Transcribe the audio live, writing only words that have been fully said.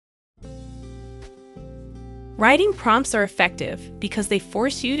Writing prompts are effective because they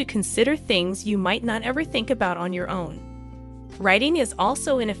force you to consider things you might not ever think about on your own. Writing is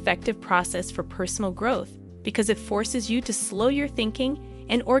also an effective process for personal growth because it forces you to slow your thinking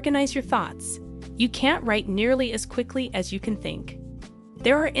and organize your thoughts. You can't write nearly as quickly as you can think.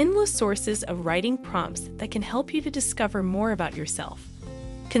 There are endless sources of writing prompts that can help you to discover more about yourself.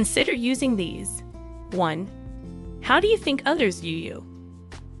 Consider using these. 1. How do you think others view you?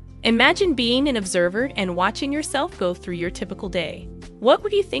 Imagine being an observer and watching yourself go through your typical day. What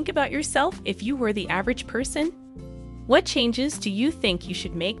would you think about yourself if you were the average person? What changes do you think you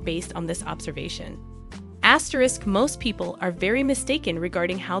should make based on this observation? Asterisk, most people are very mistaken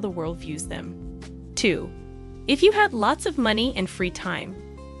regarding how the world views them. 2. If you had lots of money and free time,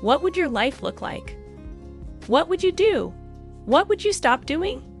 what would your life look like? What would you do? What would you stop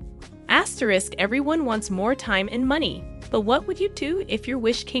doing? Asterisk, everyone wants more time and money, but what would you do if your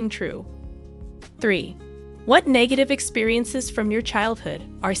wish came true? 3. What negative experiences from your childhood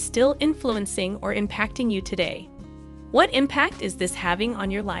are still influencing or impacting you today? What impact is this having on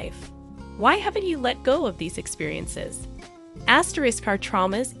your life? Why haven't you let go of these experiences? Asterisk, our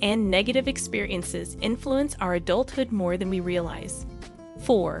traumas and negative experiences influence our adulthood more than we realize.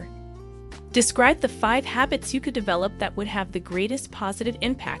 4. Describe the 5 habits you could develop that would have the greatest positive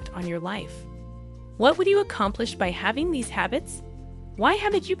impact on your life. What would you accomplish by having these habits? Why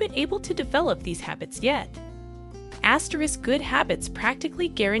haven't you been able to develop these habits yet? Asterisk, good habits practically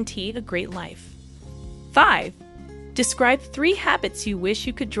guarantee a great life. 5. Describe 3 habits you wish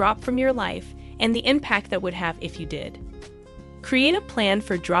you could drop from your life and the impact that would have if you did. Create a plan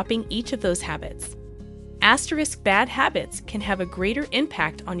for dropping each of those habits. Asterisk, bad habits can have a greater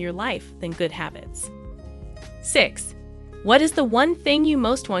impact on your life than good habits. 6. What is the one thing you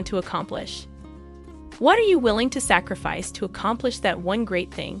most want to accomplish? What are you willing to sacrifice to accomplish that one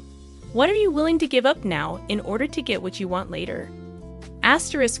great thing? What are you willing to give up now in order to get what you want later?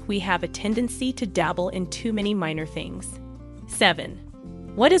 Asterisk, we have a tendency to dabble in too many minor things. 7.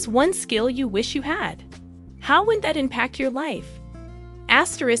 What is one skill you wish you had? How would that impact your life?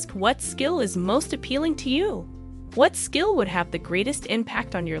 Asterisk, what skill is most appealing to you? What skill would have the greatest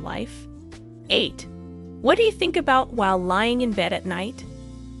impact on your life? 8. What do you think about while lying in bed at night?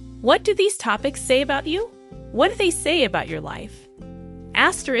 What do these topics say about you? What do they say about your life?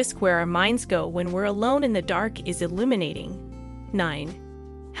 Asterisk, where our minds go when we're alone in the dark is illuminating.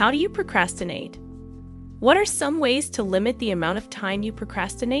 9. How do you procrastinate? What are some ways to limit the amount of time you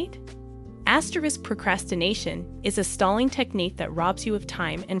procrastinate? Asterisk, procrastination is a stalling technique that robs you of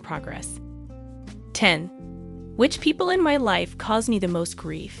time and progress. 10. Which people in my life cause me the most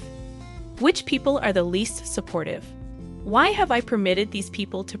grief? Which people are the least supportive? Why have I permitted these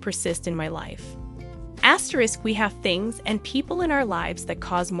people to persist in my life? Asterisk, we have things and people in our lives that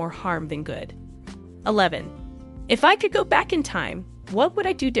cause more harm than good. 11. If I could go back in time, what would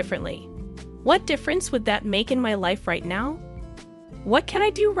I do differently? What difference would that make in my life right now? What can I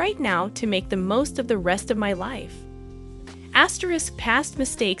do right now to make the most of the rest of my life? Asterisk, past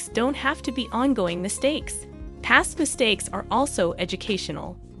mistakes don't have to be ongoing mistakes. Past mistakes are also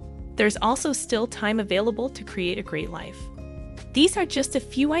educational. There's also still time available to create a great life. These are just a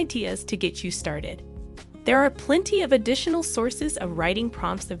few ideas to get you started. There are plenty of additional sources of writing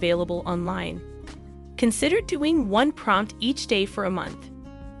prompts available online. Consider doing one prompt each day for a month.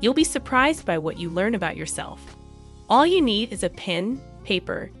 You'll be surprised by what you learn about yourself. All you need is a pen,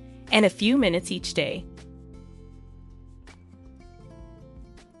 paper, and a few minutes each day.